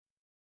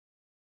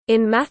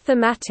In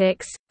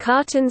mathematics,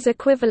 Cartan's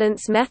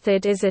equivalence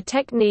method is a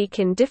technique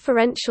in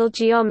differential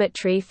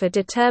geometry for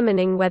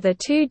determining whether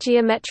two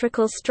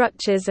geometrical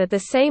structures are the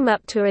same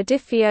up to a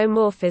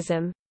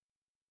diffeomorphism.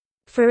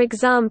 For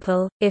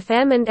example, if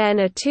M and N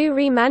are two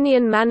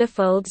Riemannian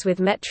manifolds with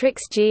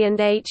metrics G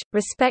and H,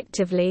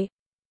 respectively,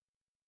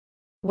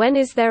 when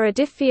is there a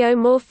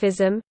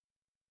diffeomorphism?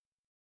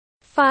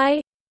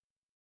 Phi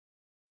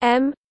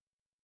M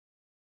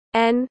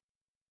N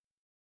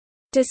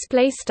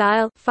display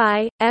style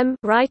phi M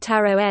right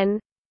arrow N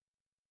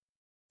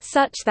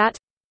such that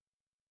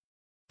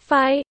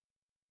phi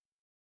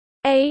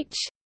H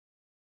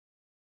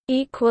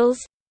equals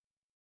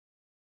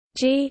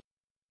G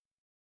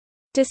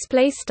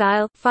display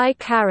style phi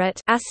caret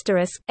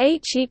asterisk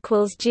H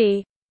equals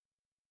G.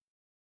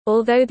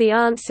 Although the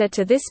answer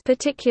to this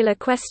particular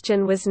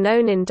question was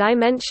known in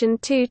dimension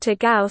 2 to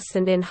Gauss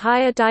and in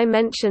higher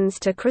dimensions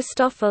to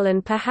Christoffel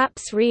and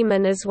perhaps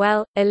Riemann as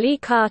well, Élie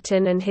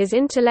Cartan and his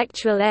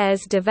intellectual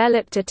heirs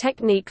developed a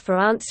technique for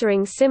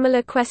answering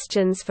similar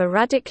questions for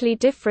radically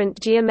different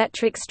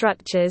geometric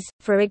structures,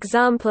 for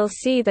example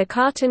see the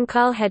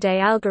Cartan-Karlhede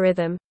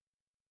algorithm.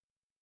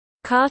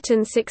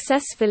 Cartan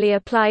successfully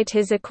applied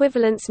his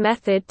equivalence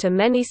method to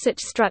many such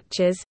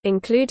structures,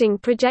 including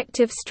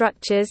projective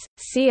structures,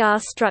 CR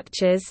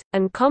structures,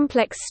 and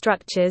complex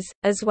structures,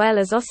 as well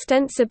as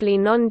ostensibly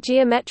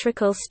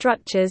non-geometrical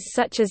structures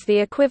such as the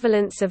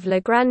equivalence of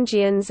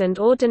Lagrangians and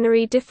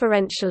ordinary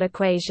differential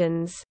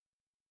equations.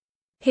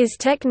 His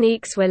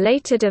techniques were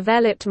later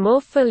developed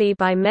more fully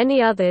by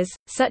many others,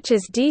 such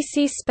as D.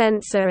 C.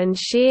 Spencer and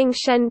Xiang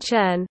Shen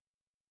Chen.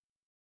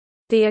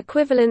 The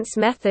equivalence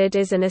method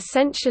is an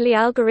essentially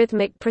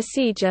algorithmic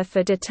procedure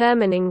for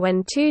determining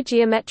when two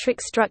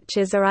geometric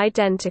structures are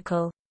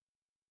identical.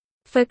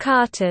 For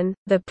Cartan,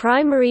 the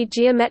primary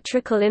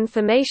geometrical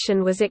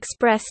information was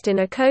expressed in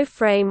a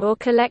coframe or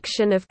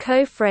collection of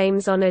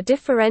coframes on a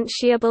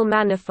differentiable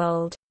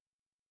manifold.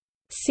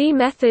 See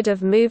method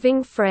of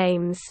moving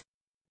frames.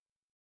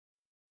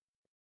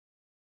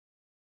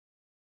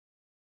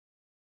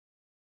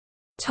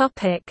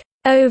 Topic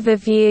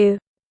overview.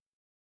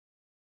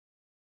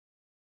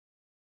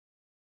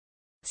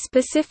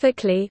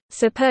 Specifically,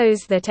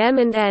 suppose that M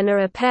and N are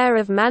a pair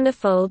of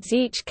manifolds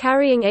each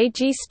carrying a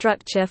G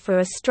structure for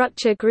a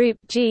structure group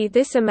G.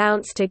 This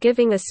amounts to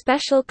giving a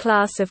special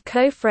class of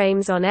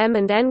coframes on M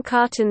and N.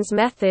 Cartan's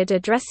method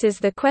addresses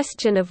the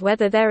question of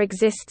whether there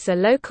exists a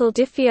local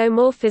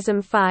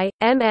diffeomorphism phi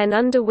Mn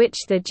under which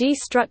the G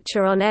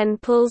structure on N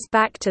pulls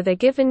back to the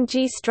given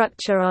G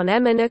structure on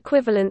M. An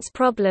equivalence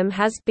problem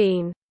has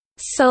been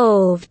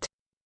solved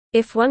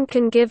if one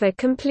can give a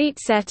complete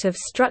set of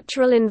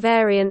structural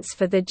invariants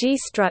for the G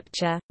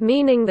structure,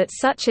 meaning that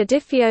such a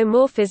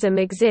diffeomorphism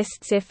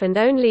exists if and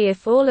only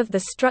if all of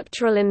the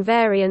structural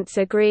invariants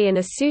agree in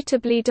a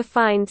suitably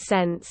defined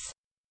sense.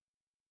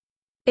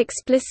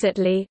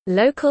 Explicitly,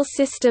 local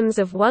systems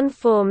of one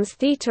forms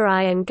θi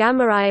and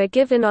gamma I are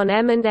given on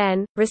M and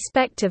N,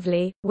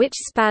 respectively, which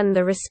span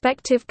the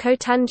respective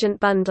cotangent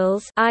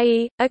bundles,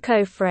 i.e., are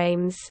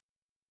coframes.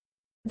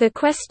 The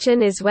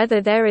question is whether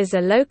there is a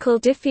local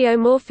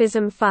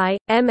diffeomorphism phi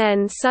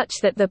Mn such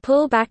that the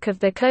pullback of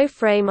the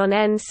coframe on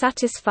N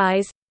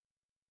satisfies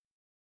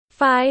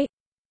phi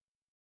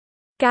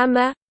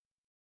gamma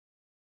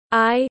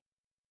I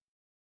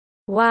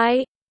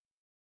y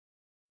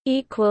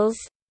equals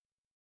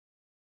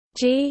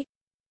G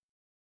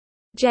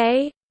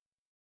J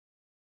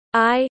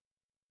I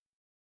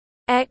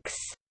x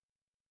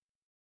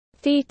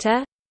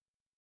theta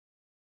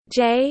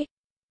J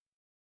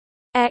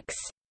x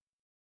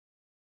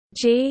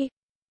G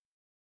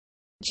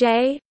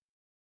J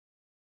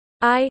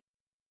I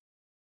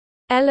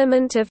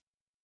element of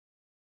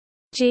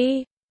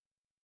G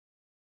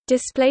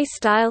display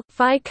style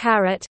phi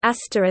caret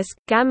asterisk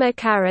gamma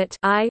caret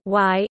I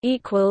y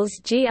equals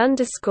G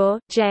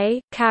underscore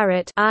J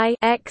caret I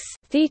x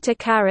theta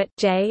caret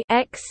J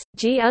x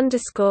G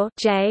underscore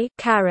J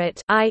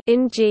caret I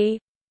in G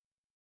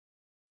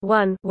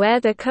 1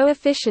 where the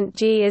coefficient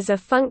G is a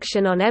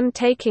function on M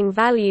taking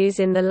values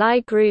in the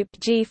Lie group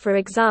G. For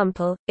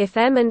example, if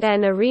M and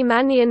N are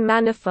Riemannian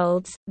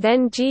manifolds,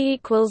 then G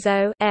equals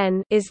O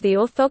n is the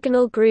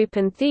orthogonal group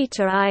and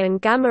theta I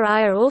and gamma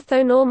I are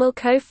orthonormal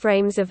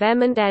coframes of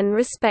M and N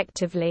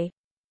respectively.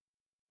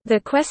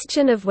 The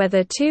question of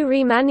whether two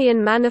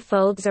Riemannian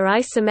manifolds are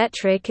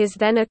isometric is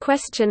then a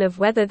question of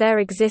whether there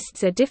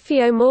exists a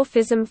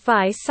diffeomorphism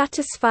phi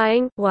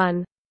satisfying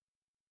 1.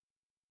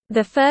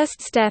 The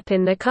first step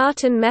in the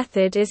Cartan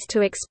method is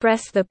to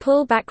express the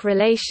pullback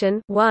relation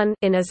 1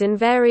 in as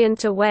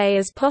invariant a way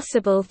as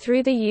possible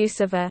through the use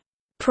of a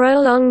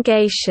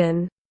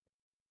prolongation.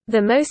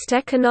 The most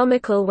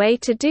economical way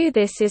to do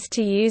this is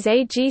to use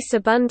a G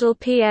subbundle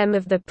Pm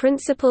of the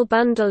principal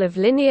bundle of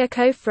linear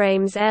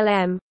coframes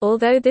Lm,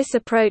 although this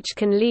approach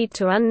can lead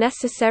to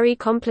unnecessary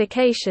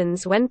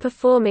complications when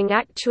performing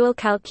actual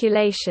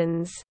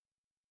calculations.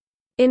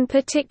 In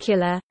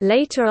particular,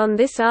 later on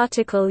this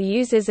article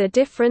uses a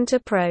different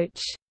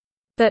approach.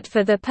 But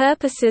for the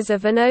purposes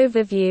of an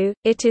overview,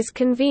 it is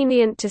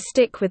convenient to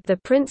stick with the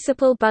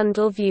principal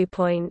bundle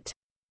viewpoint.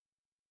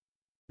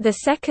 The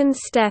second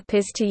step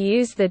is to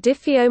use the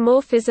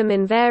diffeomorphism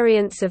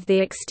invariance of the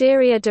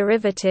exterior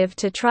derivative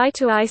to try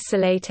to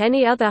isolate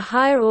any other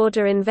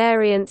higher-order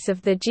invariants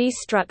of the G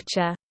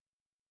structure.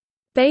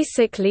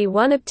 Basically,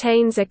 one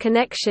obtains a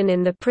connection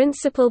in the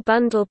principal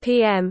bundle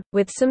PM,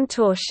 with some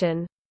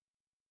torsion.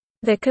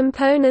 The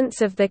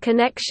components of the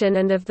connection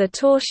and of the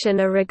torsion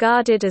are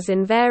regarded as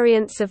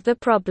invariants of the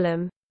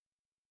problem.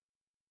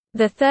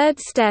 The third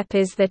step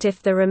is that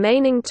if the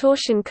remaining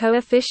torsion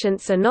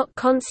coefficients are not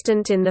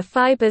constant in the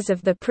fibers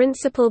of the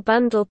principal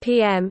bundle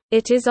PM,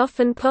 it is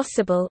often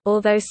possible,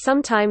 although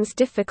sometimes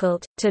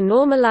difficult, to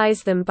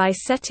normalize them by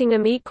setting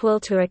them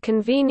equal to a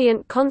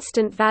convenient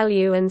constant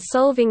value and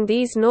solving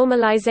these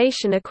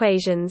normalization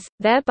equations,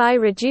 thereby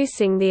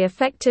reducing the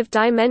effective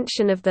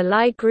dimension of the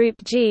Lie group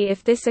G.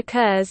 If this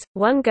occurs,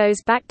 one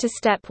goes back to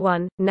step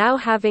 1, now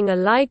having a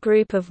Lie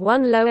group of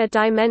one lower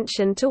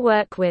dimension to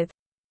work with.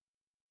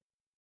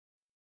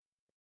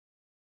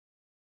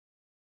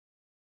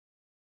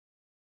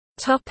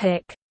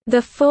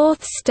 The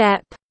fourth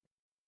step.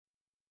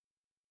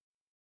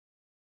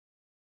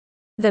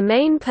 The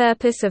main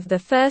purpose of the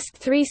first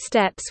three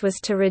steps was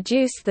to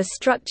reduce the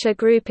structure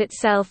group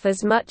itself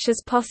as much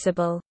as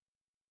possible.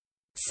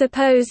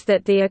 Suppose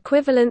that the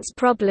equivalence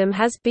problem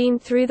has been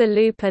through the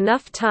loop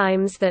enough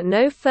times that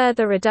no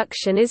further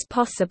reduction is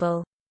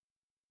possible.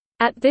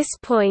 At this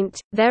point,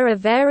 there are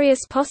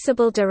various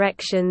possible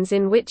directions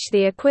in which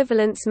the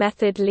equivalence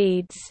method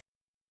leads.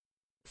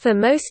 For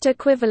most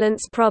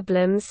equivalence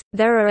problems,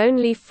 there are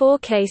only four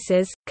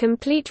cases: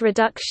 complete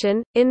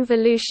reduction,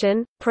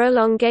 involution,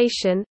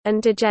 prolongation,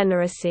 and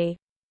degeneracy.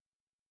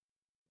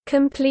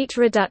 Complete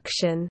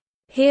reduction.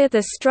 Here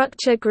the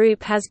structure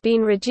group has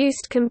been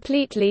reduced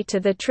completely to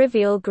the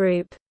trivial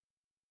group.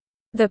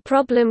 The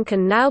problem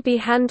can now be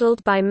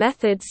handled by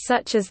methods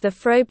such as the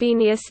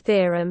Frobenius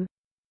theorem.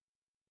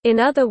 In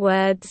other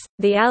words,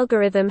 the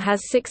algorithm has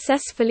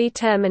successfully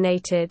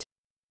terminated.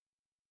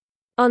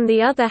 On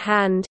the other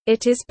hand,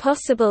 it is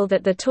possible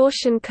that the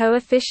torsion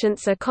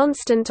coefficients are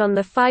constant on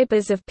the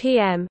fibers of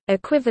PM.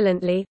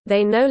 Equivalently,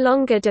 they no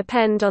longer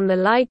depend on the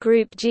Lie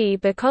group G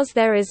because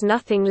there is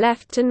nothing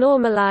left to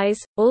normalize,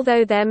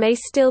 although there may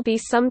still be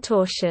some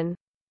torsion.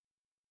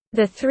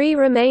 The three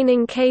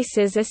remaining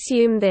cases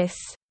assume this.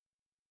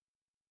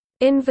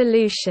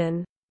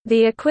 Involution.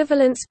 The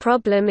equivalence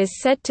problem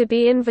is said to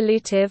be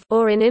involutive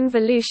or in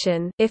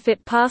involution if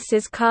it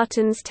passes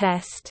Cartan's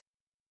test.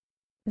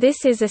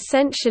 This is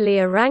essentially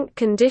a rank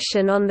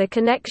condition on the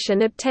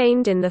connection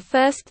obtained in the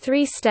first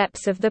three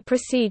steps of the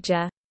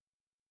procedure.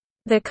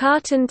 The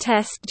Cartan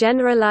test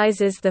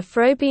generalizes the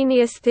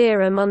Frobenius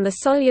theorem on the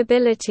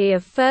solubility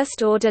of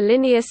first-order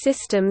linear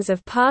systems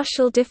of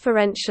partial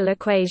differential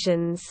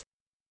equations.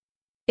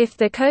 If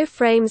the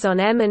coframes on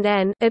M and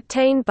N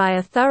obtained by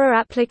a thorough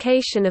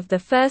application of the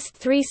first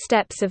three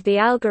steps of the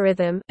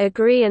algorithm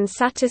agree and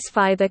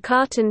satisfy the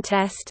Cartan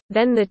test,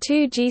 then the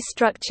two G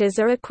structures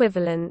are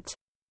equivalent.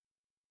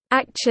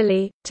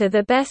 Actually, to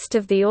the best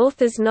of the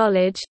author's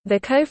knowledge, the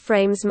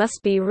coframes must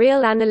be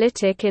real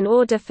analytic in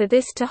order for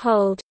this to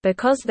hold,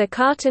 because the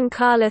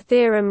Cartan-Kahler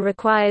theorem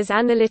requires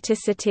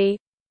analyticity.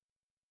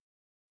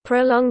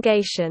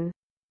 Prolongation.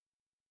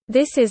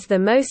 This is the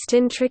most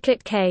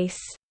intricate case.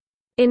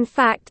 In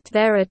fact,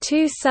 there are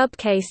two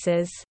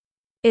subcases.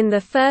 In the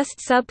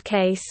first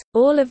subcase,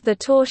 all of the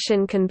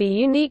torsion can be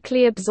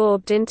uniquely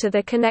absorbed into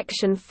the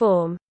connection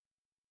form.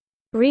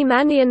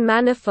 Riemannian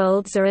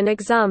manifolds are an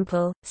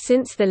example,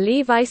 since the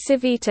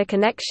Levi-Civita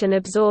connection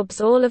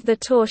absorbs all of the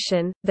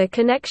torsion. The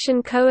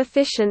connection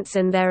coefficients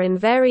and their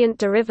invariant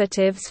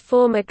derivatives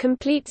form a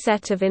complete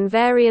set of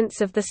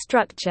invariants of the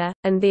structure,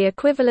 and the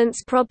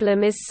equivalence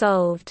problem is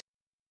solved.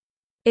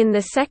 In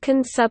the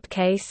second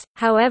subcase,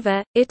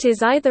 however, it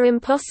is either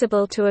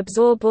impossible to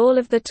absorb all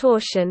of the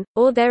torsion,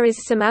 or there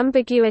is some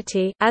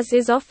ambiguity, as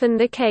is often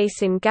the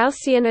case in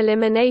Gaussian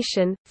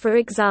elimination, for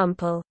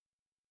example.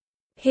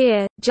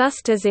 Here,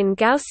 just as in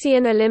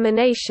Gaussian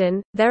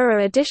elimination, there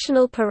are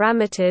additional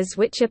parameters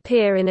which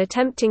appear in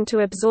attempting to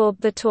absorb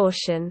the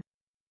torsion.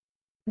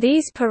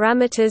 These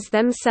parameters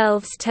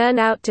themselves turn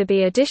out to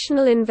be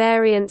additional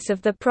invariants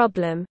of the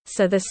problem,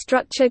 so the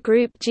structure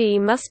group G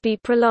must be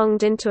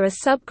prolonged into a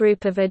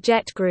subgroup of a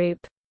jet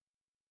group.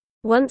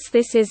 Once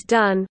this is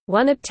done,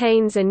 one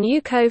obtains a new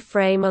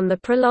coframe on the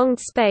prolonged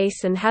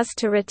space and has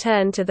to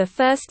return to the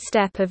first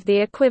step of the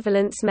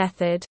equivalence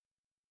method.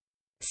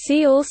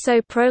 See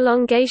also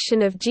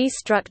prolongation of G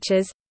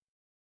structures.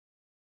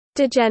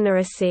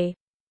 Degeneracy.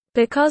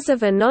 Because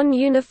of a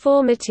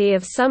non-uniformity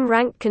of some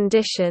rank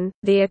condition,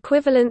 the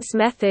equivalence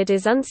method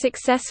is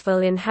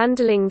unsuccessful in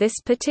handling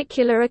this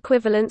particular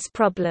equivalence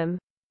problem.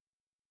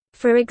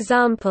 For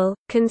example,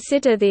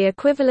 consider the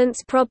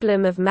equivalence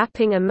problem of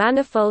mapping a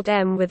manifold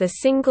M with a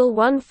single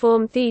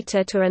one-form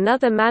θ to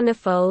another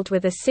manifold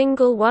with a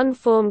single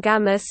one-form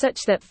gamma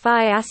such that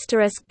phi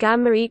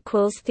 *gamma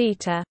equals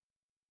θ.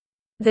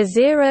 The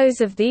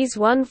zeros of these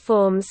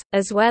one-forms,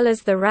 as well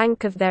as the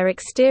rank of their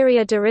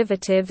exterior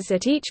derivatives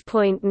at each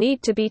point,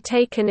 need to be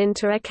taken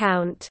into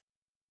account.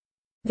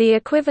 The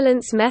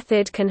equivalence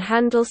method can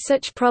handle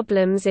such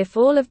problems if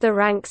all of the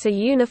ranks are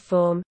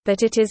uniform,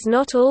 but it is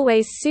not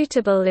always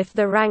suitable if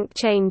the rank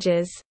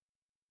changes.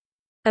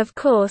 Of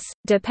course,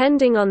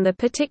 depending on the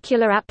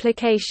particular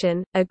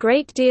application, a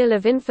great deal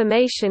of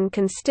information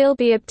can still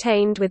be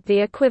obtained with the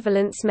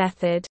equivalence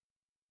method.